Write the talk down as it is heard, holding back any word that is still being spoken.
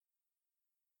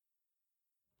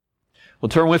Well,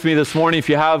 turn with me this morning, if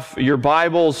you have your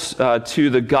Bibles, to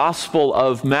the Gospel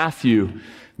of Matthew.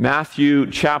 Matthew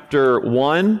chapter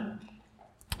 1.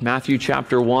 Matthew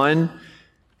chapter 1.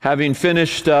 Having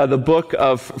finished the book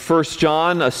of 1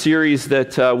 John, a series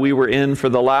that we were in for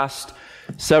the last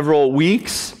several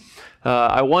weeks,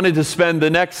 I wanted to spend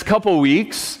the next couple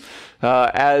weeks,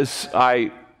 as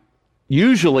I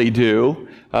usually do,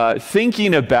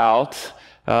 thinking about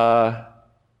the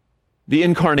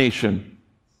incarnation.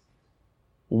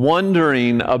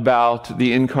 Wondering about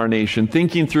the incarnation,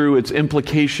 thinking through its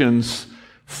implications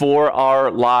for our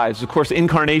lives. Of course,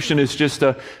 incarnation is just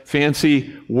a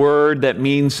fancy word that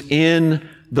means in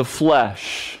the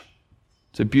flesh.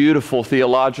 It's a beautiful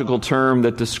theological term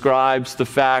that describes the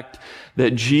fact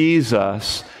that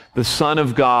Jesus, the Son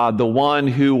of God, the one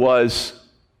who was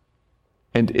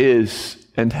and is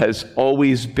and has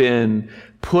always been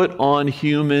put on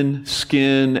human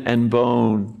skin and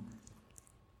bone,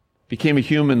 became a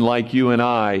human like you and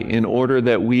I in order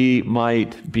that we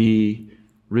might be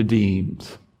redeemed.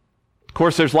 Of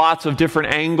course, there's lots of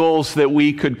different angles that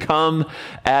we could come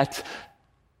at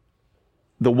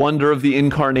the wonder of the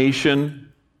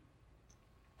incarnation.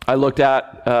 I looked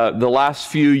at the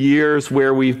last few years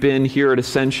where we've been here at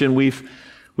Ascension. We've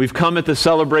come at the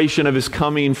celebration of His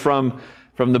coming from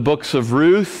the books of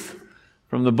Ruth,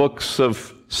 from the books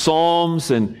of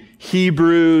Psalms and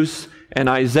Hebrews and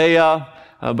Isaiah.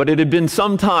 But it had been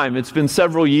some time. It's been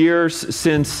several years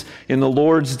since in the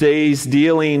Lord's days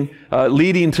leading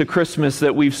to Christmas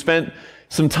that we've spent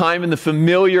some time in the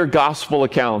familiar gospel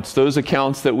accounts, those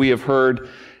accounts that we have heard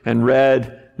and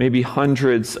read maybe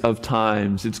hundreds of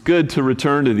times. It's good to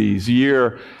return to these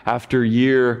year after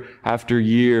year after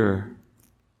year.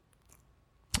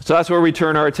 So that's where we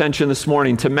turn our attention this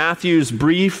morning, to Matthew's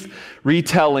brief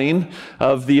retelling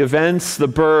of the events, the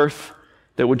birth,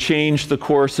 that would change the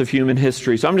course of human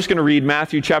history. So I'm just going to read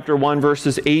Matthew chapter 1,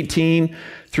 verses 18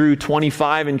 through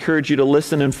 25. I encourage you to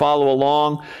listen and follow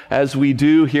along as we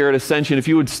do here at Ascension. If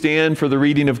you would stand for the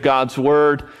reading of God's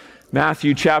Word,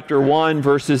 Matthew chapter 1,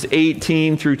 verses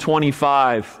 18 through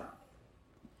 25.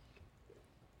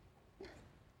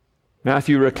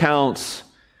 Matthew recounts,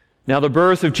 "Now the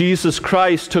birth of Jesus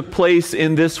Christ took place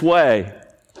in this way.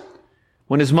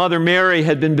 When his mother Mary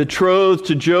had been betrothed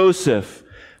to Joseph,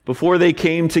 before they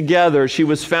came together, she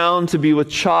was found to be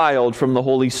with child from the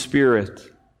Holy Spirit.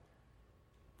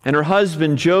 And her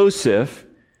husband Joseph,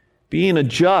 being a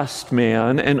just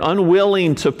man and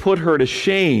unwilling to put her to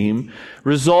shame,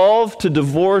 resolved to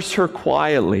divorce her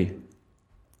quietly.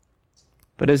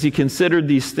 But as he considered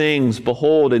these things,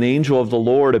 behold, an angel of the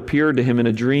Lord appeared to him in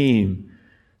a dream,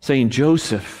 saying,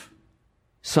 'Joseph,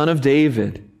 son of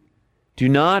David, do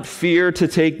not fear to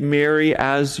take Mary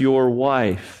as your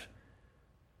wife.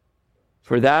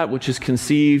 For that which is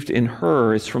conceived in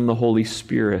her is from the Holy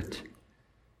Spirit.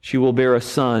 She will bear a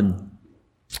son,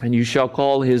 and you shall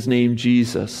call his name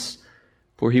Jesus,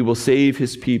 for he will save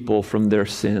his people from their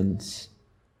sins.'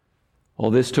 All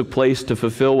this took place to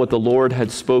fulfill what the Lord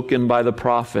had spoken by the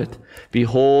prophet.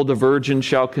 'Behold, the virgin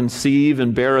shall conceive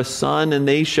and bear a son, and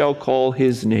they shall call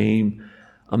his name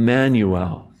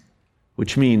Emmanuel,'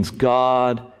 which means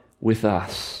God with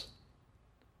us.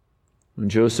 When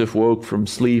Joseph woke from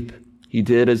sleep, he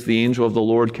did as the angel of the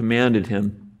Lord commanded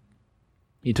him.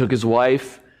 He took his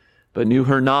wife, but knew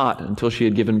her not until she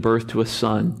had given birth to a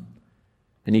son,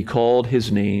 and he called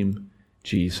his name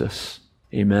Jesus."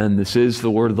 Amen. This is the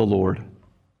word of the Lord.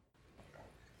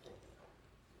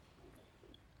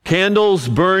 Candles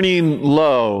burning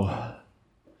low,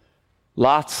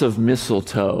 lots of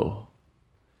mistletoe,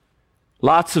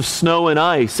 lots of snow and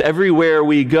ice everywhere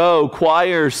we go,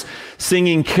 choirs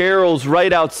singing carols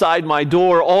right outside my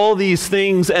door, all these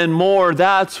things and more.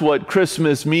 That's what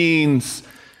Christmas means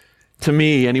to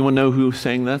me. Anyone know who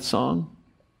sang that song?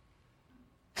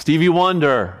 Stevie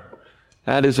Wonder.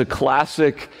 That is a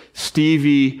classic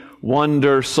Stevie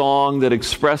Wonder song that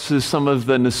expresses some of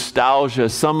the nostalgia,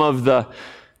 some of the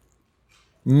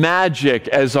magic,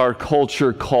 as our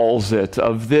culture calls it,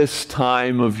 of this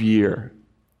time of year.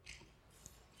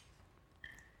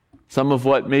 Some of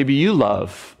what maybe you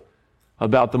love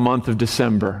about the month of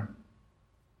December,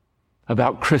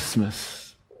 about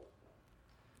Christmas.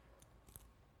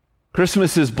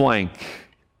 Christmas is blank.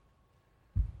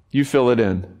 You fill it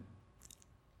in.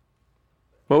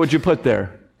 What would you put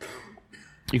there?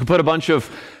 You could put a bunch of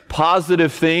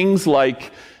positive things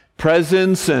like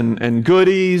presents and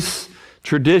goodies,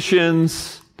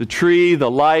 traditions, the tree, the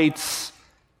lights,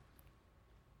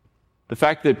 the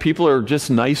fact that people are just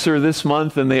nicer this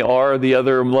month than they are the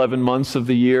other 11 months of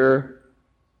the year.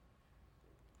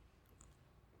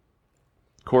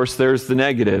 Of course, there's the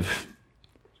negative.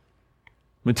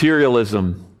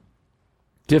 materialism,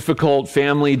 difficult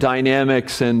family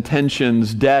dynamics and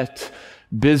tensions, debt,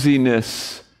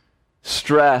 busyness,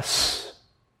 stress.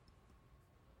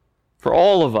 For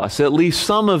all of us, at least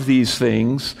some of these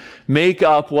things make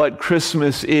up what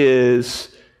Christmas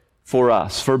is for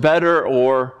us, for better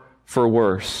or for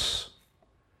worse.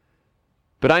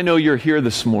 But I know you're here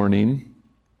this morning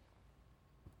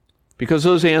because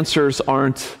those answers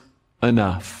aren't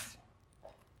enough.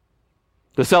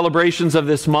 The celebrations of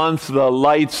this month, the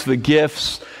lights, the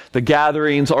gifts, the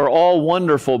gatherings are all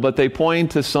wonderful, but they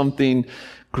point to something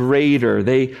greater.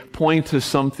 They point to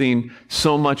something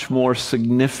so much more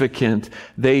significant.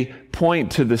 They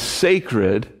point to the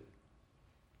sacred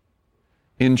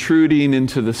intruding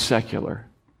into the secular.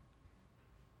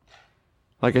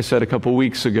 Like I said a couple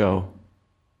weeks ago,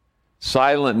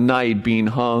 Silent Night being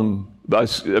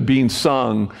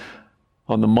sung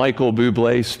on the Michael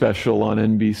Bublé special on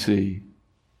NBC.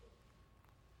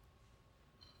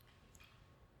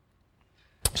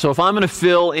 So if I'm going to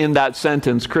fill in that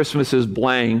sentence, Christmas is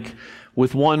blank,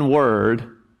 with one word,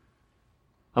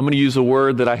 I'm going to use a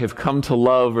word that I have come to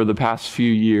love over the past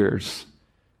few years.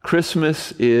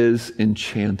 Christmas is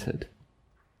enchanted.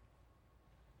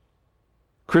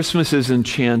 Christmas is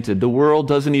enchanted. The world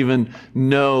doesn't even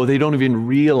know, they don't even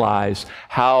realize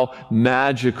how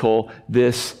magical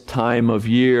this time of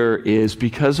year is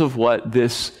because of what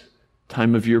this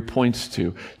time of year points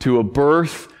to a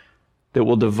birth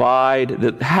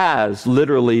that has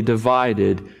literally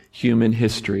divided human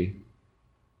history.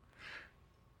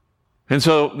 And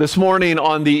so this morning,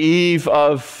 on the eve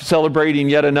of celebrating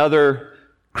yet another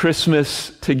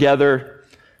Christmas together,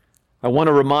 I want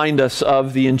to remind us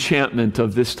of the enchantment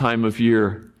of this time of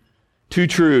year. Two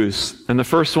truths, and the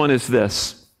first one is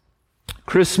this: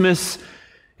 Christmas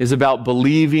is about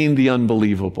believing the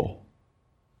unbelievable.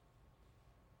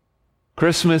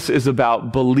 Christmas is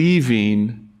about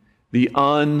believing the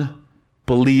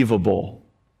unbelievable.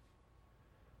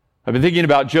 I've been thinking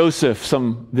about Joseph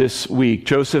some this week.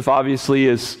 Joseph obviously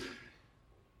is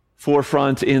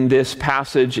forefront in this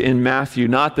passage in Matthew,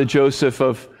 not the Joseph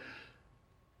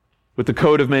with the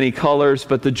coat of many colors,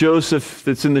 but the Joseph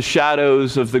that's in the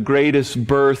shadows of the greatest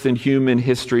birth in human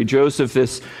history. Joseph,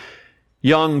 this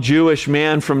young Jewish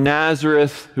man from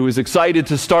Nazareth who is excited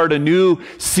to start a new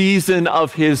season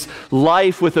of his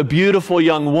life with a beautiful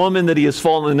young woman that he has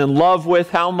fallen in love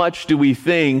with. How much do we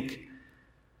think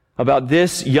about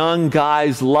this young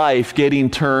guy's life getting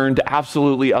turned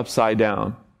absolutely upside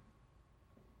down?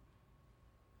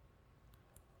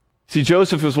 See,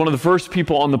 Joseph was one of the first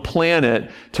people on the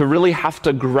planet to really have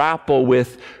to grapple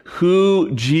with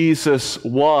who Jesus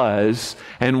was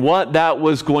and what that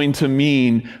was going to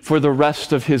mean for the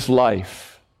rest of his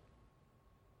life.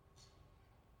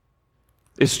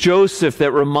 It's Joseph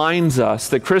that reminds us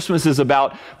that Christmas is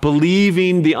about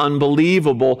believing the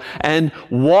unbelievable and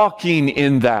walking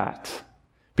in that,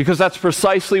 because that's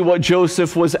precisely what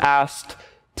Joseph was asked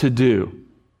to do.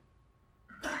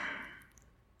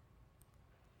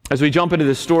 As we jump into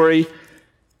this story,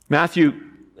 Matthew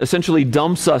essentially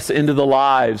dumps us into the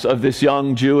lives of this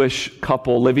young Jewish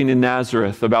couple living in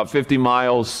Nazareth, about 50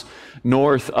 miles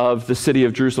north of the city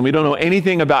of Jerusalem. We don't know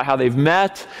anything about how they've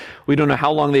met. We don't know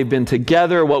how long they've been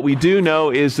together. What we do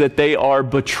know is that they are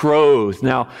betrothed.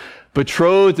 Now,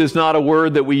 betrothed is not a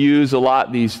word that we use a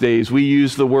lot these days. We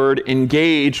use the word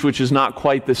engaged, which is not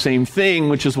quite the same thing,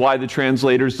 which is why the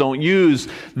translators don't use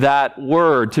that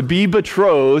word. To be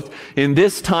betrothed in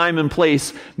this time and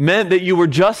place meant that you were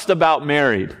just about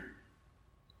married.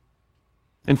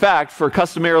 In fact, for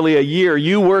customarily a year,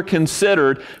 you were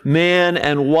considered man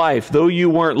and wife. Though you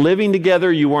weren't living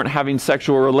together, you weren't having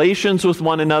sexual relations with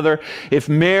one another.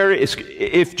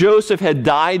 If Joseph had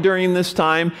died during this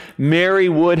time, Mary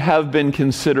would have been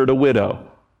considered a widow.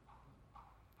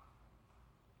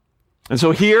 And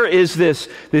so here is this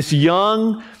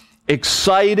young,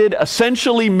 excited,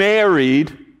 essentially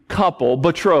married couple,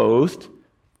 betrothed,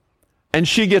 and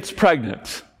she gets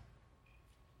pregnant.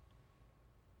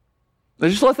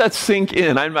 Just let that sink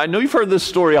in. I know you've heard this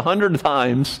story 100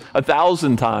 times,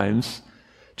 1,000 times.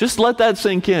 Just let that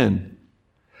sink in.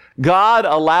 God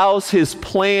allows his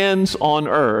plans on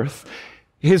earth,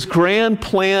 his grand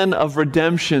plan of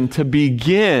redemption, to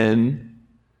begin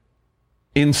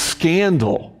in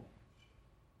scandal.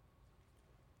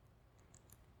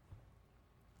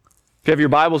 If you have your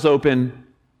Bibles open,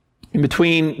 in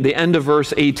between the end of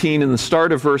verse 18 and the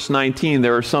start of verse 19,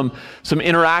 there are some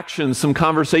interactions, some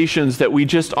conversations that we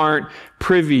just aren't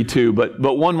privy to, but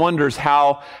one wonders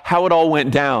how it all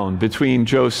went down between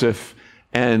Joseph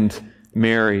and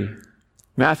Mary.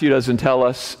 Matthew doesn't tell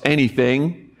us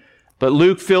anything But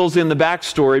Luke fills in the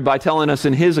backstory by telling us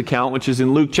in his account, which is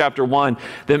in Luke chapter 1,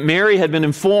 that Mary had been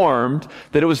informed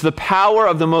that it was the power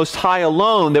of the Most High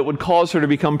alone that would cause her to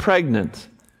become pregnant.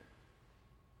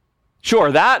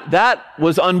 Sure, that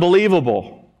was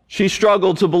unbelievable. She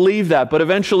struggled to believe that, but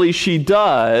eventually she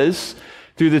does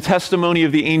through the testimony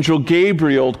of the angel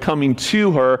Gabriel coming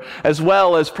to her, as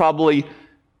well as probably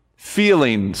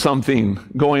feeling something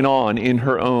going on in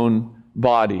her own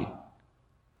body.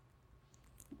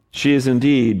 She is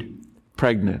indeed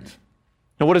pregnant.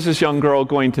 Now, what is this young girl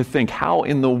going to think? How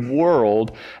in the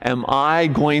world am I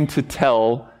going to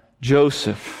tell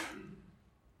Joseph?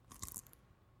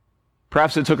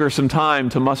 Perhaps it took her some time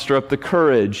to muster up the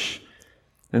courage,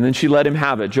 and then she let him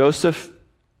have it. Joseph,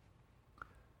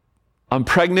 I'm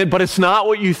pregnant, but it's not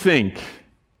what you think.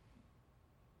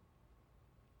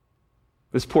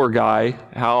 This poor guy,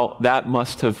 how that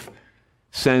must have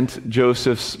sent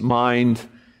Joseph's mind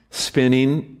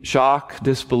spinning. Shock,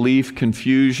 disbelief,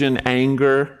 confusion,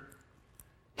 anger.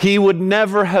 He would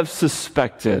never have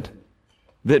suspected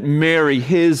that Mary,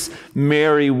 his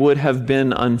Mary, would have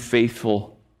been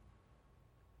unfaithful.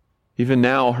 Even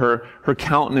now, her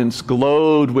countenance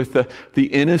glowed with the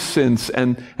innocence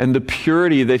and the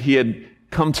purity that he had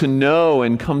come to know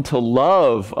and come to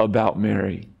love about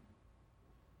Mary.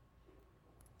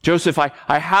 Joseph,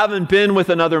 I haven't been with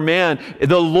another man.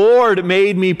 The Lord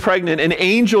made me pregnant. An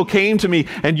angel came to me,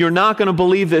 and you're not going to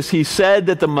believe this. He said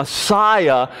that the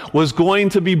Messiah was going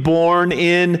to be born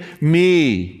in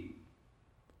me.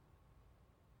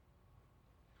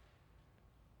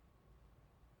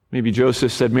 Maybe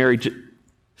Joseph said, Mary,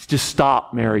 just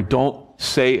stop, Mary. Don't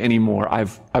say anymore.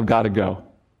 I've got to go.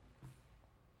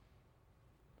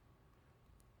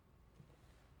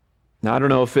 Now, I don't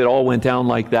know if it all went down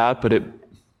like that, but it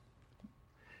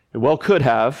well could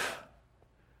have.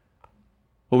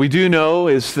 What we do know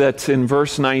is that in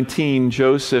verse 19,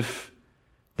 Joseph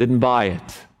didn't buy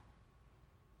it.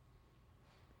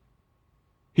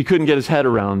 He couldn't get his head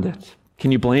around it.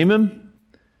 Can you blame him?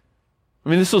 I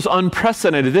mean, this was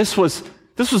unprecedented. This was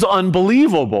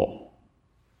unbelievable.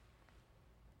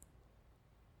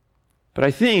 But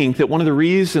I think that one of the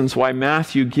reasons why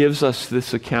Matthew gives us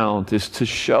this account is to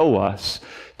show us,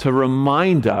 to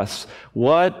remind us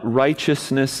what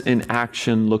righteousness in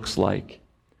action looks like.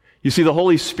 You see, the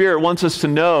Holy Spirit wants us to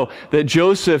know that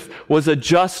Joseph was a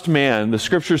just man. The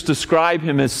scriptures describe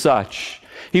him as such.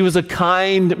 He was a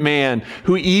kind man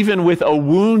who, even with a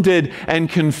wounded and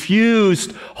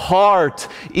confused heart,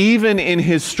 even in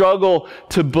his struggle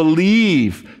to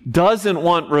believe, doesn't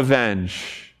want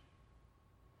revenge.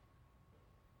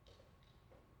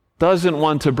 Doesn't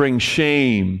want to bring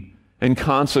shame and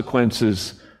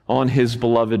consequences on his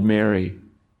beloved Mary.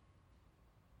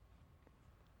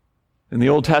 In the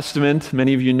Old Testament,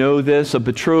 many of you know this, a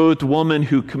betrothed woman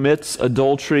who commits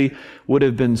adultery would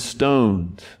have been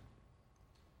stoned.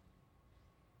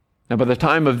 Now, by the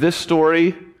time of this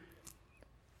story,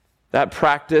 that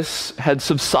practice had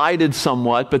subsided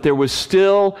somewhat, but there was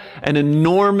still an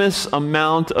enormous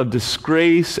amount of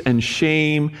disgrace and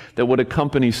shame that would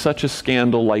accompany such a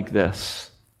scandal like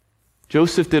this.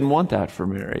 Joseph didn't want that for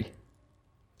Mary.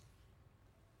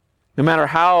 No matter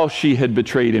how she had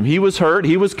betrayed him, he was hurt,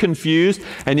 he was confused,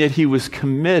 and yet he was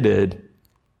committed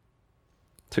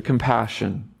to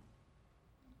compassion.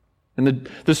 And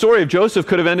the story of Joseph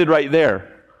could have ended right there.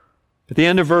 At the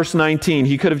end of verse 19,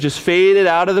 he could have just faded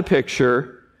out of the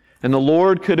picture, and the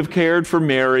Lord could have cared for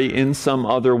Mary in some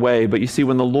other way. But you see,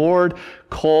 when the Lord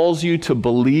calls you to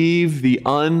believe the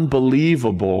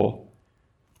unbelievable,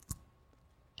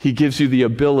 he gives you the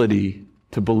ability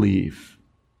to believe.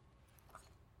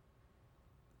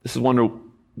 This is one of the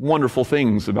wonderful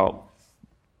things about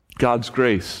God's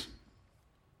grace.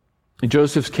 In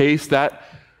Joseph's case, that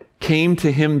came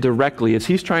to him directly as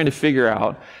he's trying to figure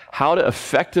out how to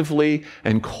effectively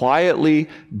and quietly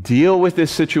deal with this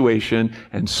situation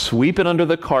and sweep it under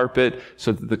the carpet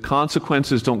so that the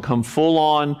consequences don't come full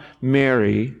on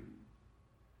Mary.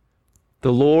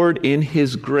 The Lord, in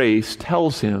his grace,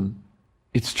 tells him,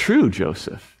 it's true,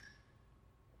 Joseph.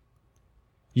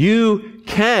 You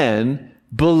can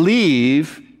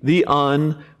believe the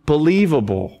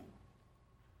unbelievable.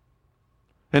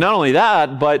 And not only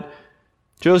that, but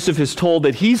Joseph is told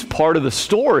that he's part of the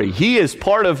story. He is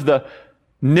part of the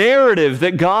narrative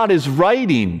that God is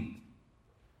writing.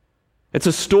 It's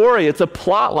a story, it's a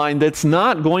plot line that's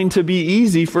not going to be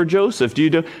easy for Joseph. Do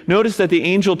you notice that the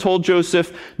angel told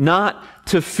Joseph not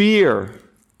to fear?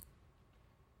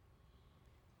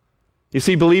 You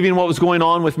see, believing what was going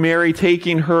on with Mary,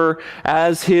 taking her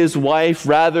as his wife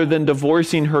rather than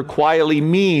divorcing her quietly,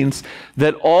 means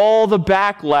that all the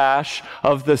backlash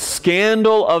of the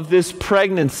scandal of this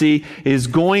pregnancy is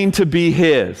going to be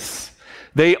his.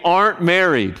 They aren't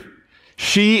married.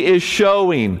 She is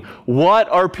showing what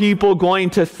are people going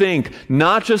to think,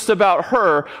 not just about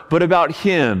her, but about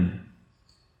him.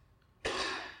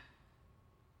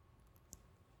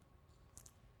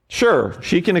 Sure,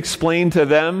 she can explain to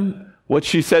them what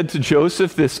she said to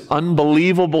Joseph, this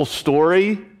unbelievable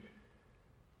story,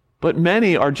 but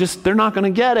many are just, they're not going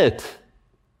to get it.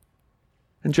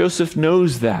 And Joseph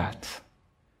knows that.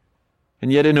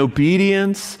 And yet in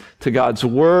obedience to God's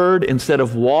word, instead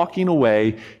of walking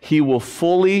away, he will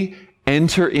fully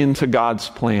enter into God's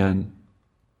plan,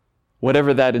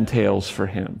 whatever that entails for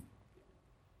him.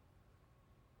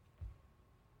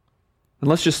 And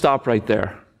let's just stop right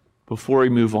there before we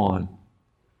move on.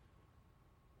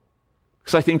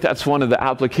 Because I think that's one of the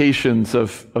applications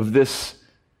of this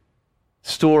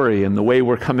story and the way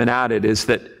we're coming at it, is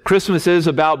that Christmas is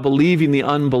about believing the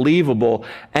unbelievable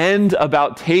and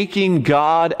about taking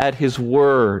God at his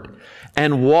word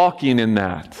and walking in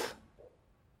that.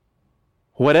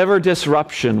 Whatever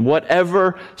disruption,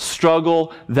 whatever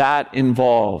struggle that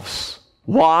involves.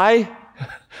 Why?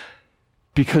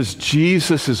 Because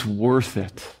Jesus is worth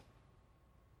it.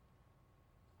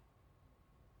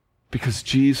 Because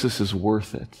Jesus is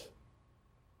worth it.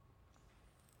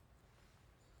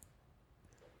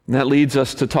 And that leads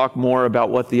us to talk more about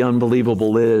what the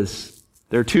unbelievable is.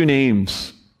 There are two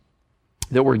names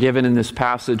that were given in this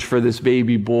passage for this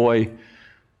baby boy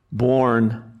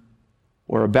born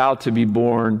or about to be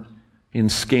born in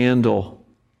scandal.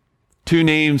 Two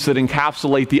names that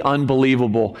encapsulate the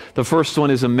unbelievable. The first one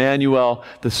is Emmanuel.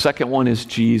 The second one is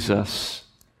Jesus.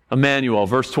 Emmanuel,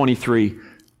 verse 23.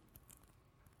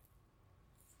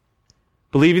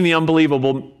 Believing the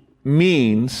unbelievable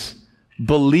means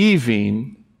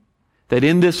believing that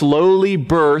in this lowly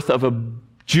birth of a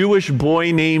Jewish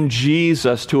boy named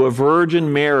Jesus to a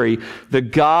Virgin Mary, the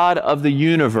God of the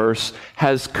universe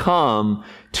has come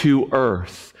to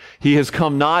earth. He has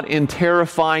come not in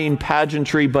terrifying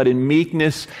pageantry, but in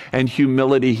meekness and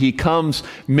humility. He comes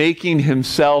making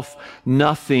himself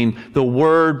nothing. The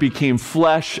Word became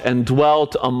flesh and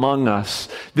dwelt among us.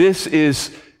 This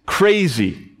is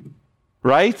crazy.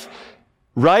 Right?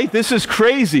 Right? This is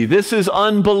crazy. This is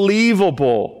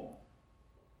unbelievable.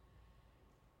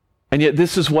 And yet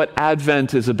this is what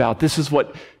Advent is about. This is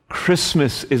what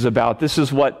Christmas is about. This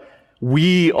is what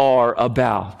we are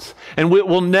about. And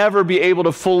we'll never be able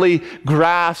to fully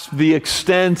grasp the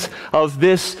extent of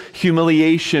this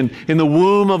humiliation. In the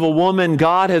womb of a woman,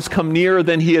 God has come nearer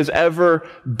than he has ever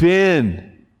been.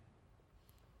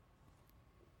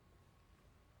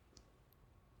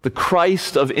 The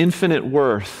Christ of infinite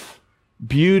worth,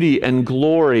 beauty, and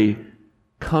glory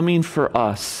coming for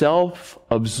us,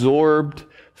 self-absorbed,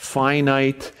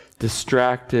 finite,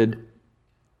 distracted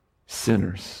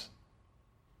sinners.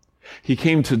 He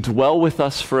came to dwell with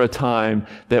us for a time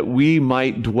that we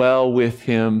might dwell with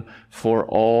him for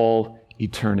all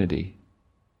eternity.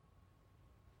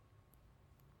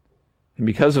 And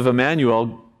because of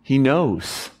Emmanuel, he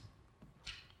knows.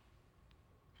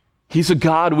 He's a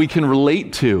God we can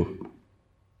relate to.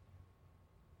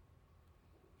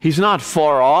 He's not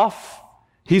far off.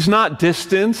 He's not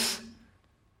distant.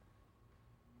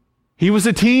 He was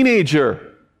a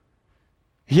teenager.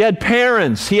 He had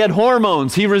parents. He had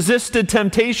hormones. He resisted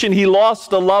temptation. He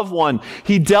lost a loved one.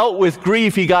 He dealt with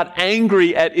grief. He got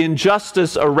angry at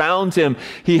injustice around him.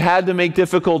 He had to make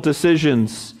difficult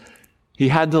decisions. He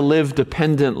had to live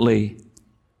dependently.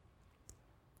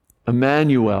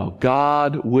 Emmanuel,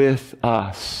 God with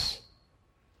us.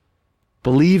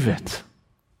 Believe it.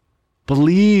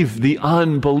 Believe the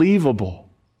unbelievable.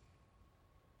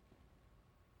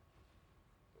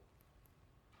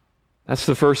 That's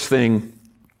the first thing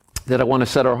that I want to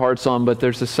set our hearts on, but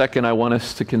there's a second I want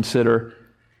us to consider.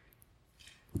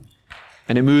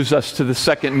 And it moves us to the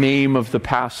second name of the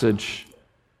passage.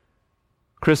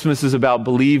 Christmas is about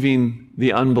believing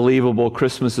the unbelievable.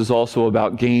 Christmas is also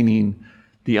about gaining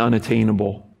the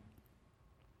unattainable.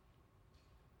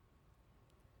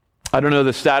 I don't know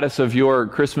the status of your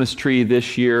Christmas tree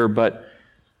this year, but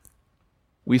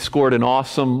we scored an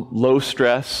awesome,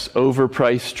 low-stress,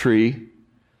 overpriced tree,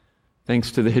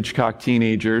 thanks to the Hitchcock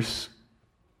teenagers.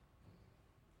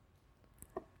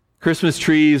 Christmas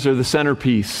trees are the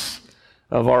centerpiece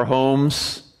of our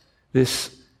homes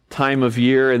this time of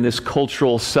year and this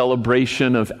cultural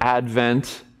celebration of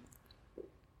Advent.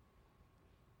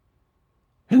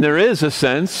 And there is a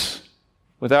sense,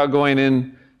 without going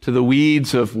into the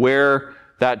weeds of where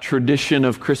that tradition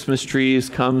of Christmas trees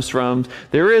comes from.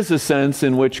 There is a sense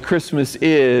in which Christmas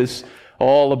is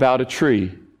all about a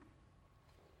tree.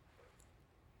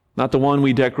 Not the one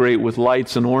we decorate with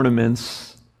lights and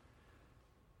ornaments,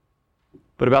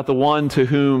 but about the one to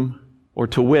whom or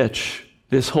to which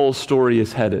this whole story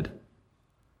is headed.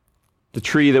 The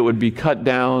tree that would be cut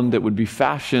down, that would be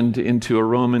fashioned into a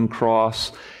Roman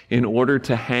cross in order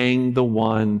to hang the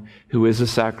one who is a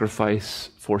sacrifice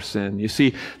for sin. You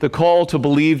see, the call to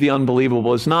believe the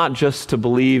unbelievable is not just to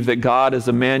believe that God is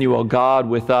Emmanuel, God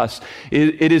with us.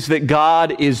 It is that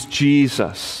God is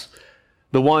Jesus,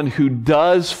 the one who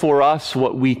does for us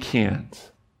what we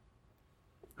can't,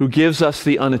 who gives us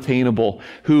the unattainable,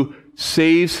 who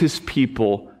saves his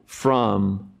people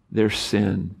from their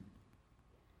sin.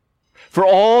 For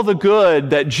all the good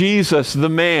that Jesus, the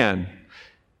man,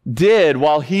 did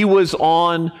while he was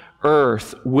on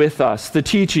earth with us, the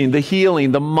teaching, the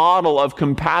healing, the model of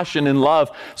compassion and love,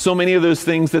 so many of those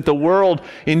things that the world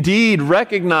indeed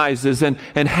recognizes and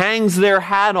hangs their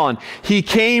hat on. He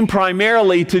came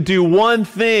primarily to do one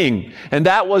thing, and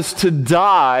that was to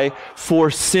die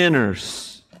for sinners.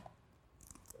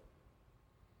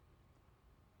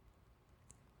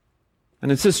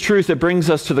 And it's this truth that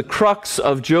brings us to the crux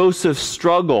of Joseph's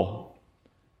struggle.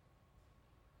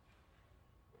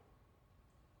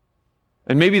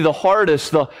 And maybe the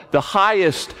hardest, the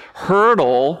highest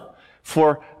hurdle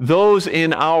for those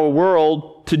in our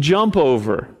world to jump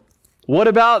over. What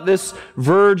about this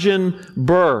virgin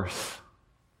birth?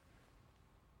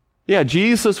 Yeah,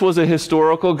 Jesus was a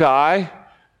historical guy.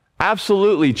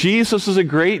 Absolutely. Jesus was a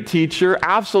great teacher.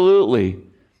 Absolutely.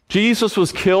 Jesus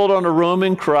was killed on a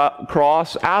Roman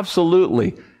cross.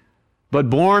 Absolutely. But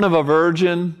born of a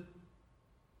virgin,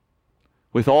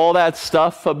 with all that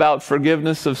stuff about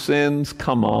forgiveness of sins,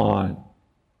 come on.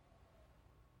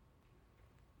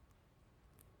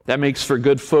 That makes for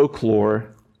good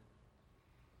folklore,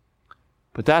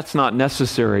 but that's not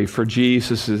necessary for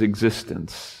Jesus'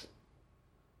 existence.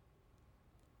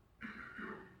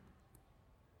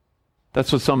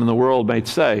 That's what some in the world might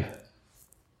say.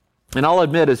 And I'll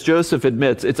admit, as Joseph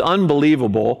admits, it's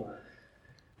unbelievable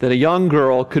that a young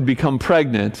girl could become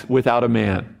pregnant without a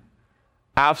man.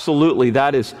 Absolutely,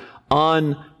 that is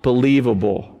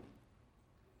unbelievable.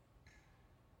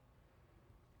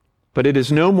 But it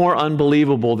is no more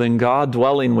unbelievable than God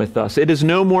dwelling with us. It is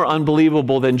no more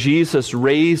unbelievable than Jesus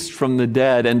raised from the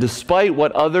dead. And despite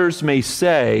what others may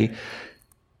say,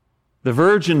 the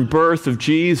virgin birth of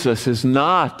Jesus is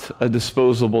not a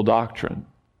disposable doctrine.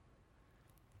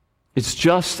 It's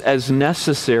just as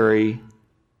necessary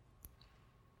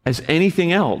as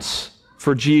anything else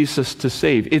for Jesus to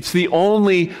save. It's the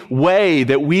only way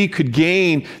that we could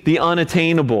gain the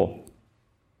unattainable.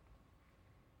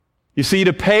 You see,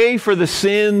 to pay for the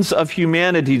sins of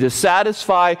humanity, to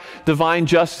satisfy divine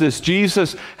justice,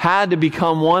 Jesus had to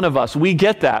become one of us. We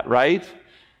get that, right?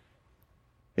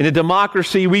 In a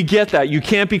democracy, we get that. You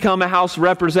can't become a House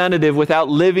representative without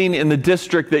living in the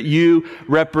district that you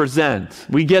represent.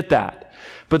 We get that.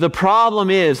 But the problem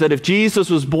is that if Jesus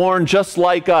was born just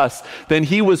like us, then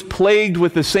he was plagued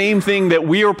with the same thing that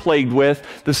we are plagued with,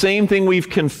 the same thing we've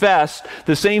confessed,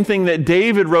 the same thing that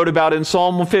David wrote about in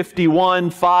Psalm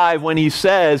 51:5 when he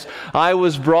says, "I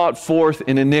was brought forth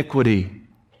in iniquity,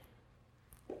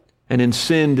 and in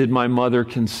sin did my mother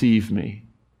conceive me."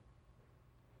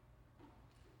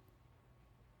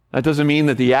 That doesn't mean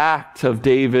that the act of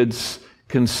David's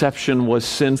conception was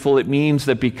sinful. It means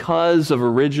that because of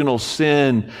original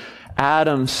sin,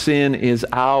 Adam's sin is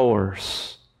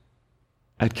ours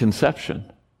at conception.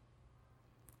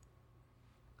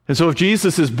 And so if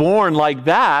Jesus is born like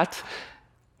that,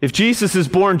 if Jesus is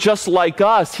born just like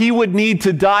us, he would need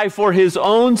to die for his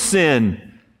own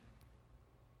sin.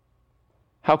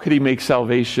 How could he make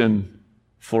salvation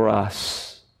for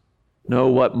us? No,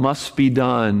 what must be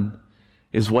done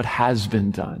is what has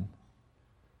been done.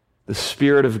 The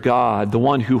Spirit of God, the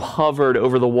one who hovered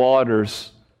over the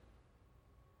waters,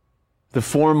 the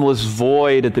formless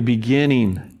void at the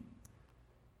beginning,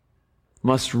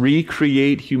 must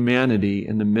recreate humanity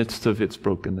in the midst of its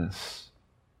brokenness.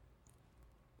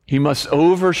 He must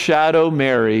overshadow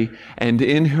Mary and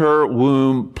in her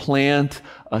womb plant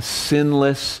a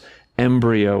sinless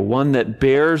embryo, one that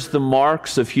bears the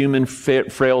marks of human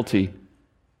frailty.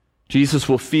 Jesus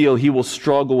will feel, he will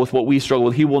struggle with what we struggle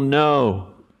with. He will know.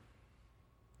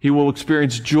 He will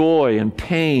experience joy and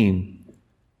pain.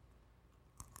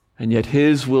 And yet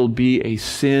his will be a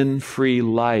sin-free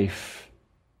life.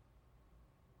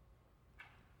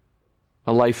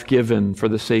 A life given for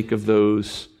the sake of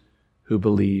those who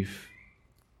believe.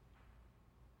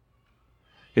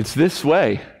 It's this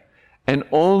way. and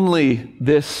only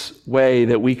this way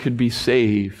that we could be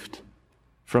saved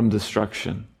from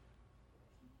destruction.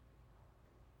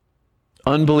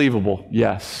 Unbelievable,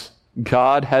 yes.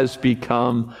 God has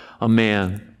become a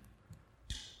man.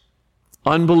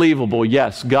 Unbelievable,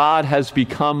 yes. God has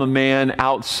become a man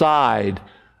outside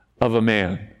of a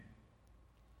man.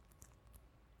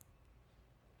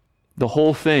 The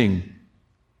whole thing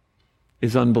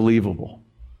is unbelievable.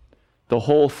 The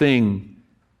whole thing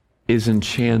is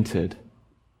enchanted.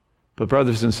 But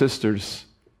brothers and sisters,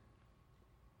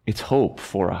 it's hope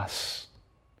for us.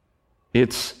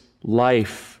 It's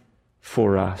life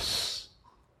for us.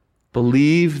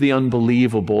 Believe the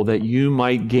unbelievable that you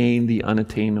might gain the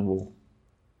unattainable.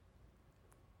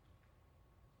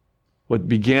 What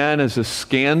began as a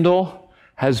scandal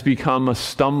has become a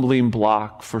stumbling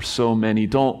block for so many.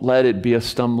 Don't let it be a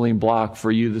stumbling block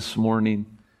for you this morning.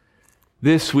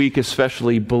 This week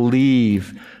especially,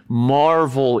 believe,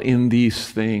 marvel in these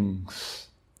things,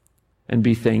 and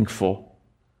be thankful.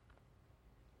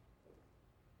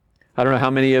 I don't know how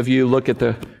many of you look at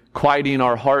the Quieting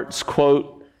Our Hearts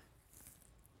quote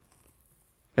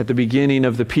at the beginning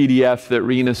of the PDF that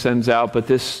Rena sends out, but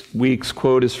this week's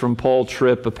quote is from Paul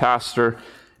Tripp, a pastor,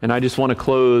 and I just want to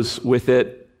close with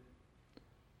it.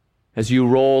 As you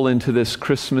roll into this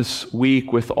Christmas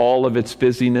week with all of its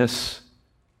busyness,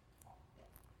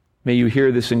 may you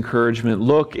hear this encouragement.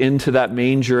 Look into that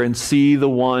manger and see the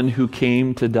one who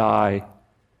came to die.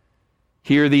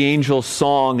 Hear the angel's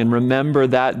song and remember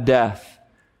that death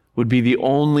would be the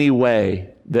only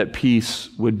way that peace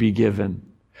would be given.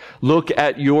 Look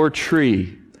at your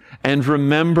tree and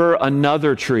remember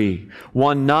another tree,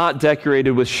 one not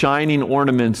decorated with shining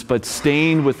ornaments, but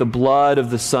stained with the blood of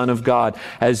the Son of God.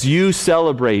 As you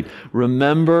celebrate,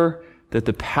 remember that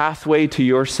the pathway to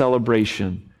your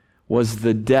celebration was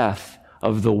the death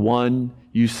of the one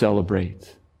you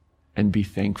celebrate, and be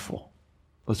thankful.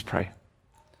 Let's pray.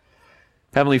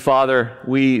 Heavenly Father,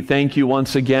 we thank you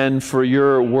once again for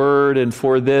your word and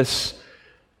for this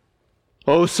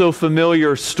oh so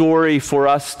familiar story for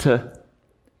us to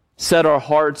set our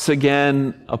hearts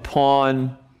again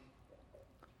upon.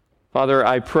 Father,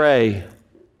 I pray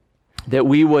that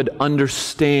we would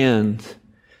understand,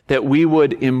 that we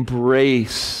would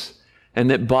embrace, and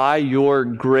that by your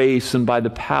grace and by the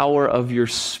power of your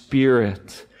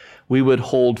Spirit, we would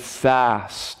hold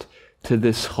fast to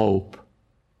this hope,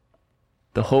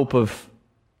 the hope of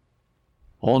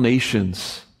all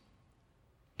nations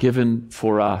given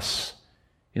for us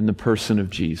in the person of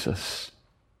Jesus.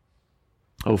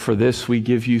 Oh, for this we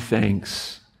give you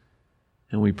thanks,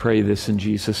 and we pray this in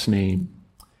Jesus' name.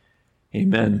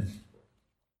 Amen.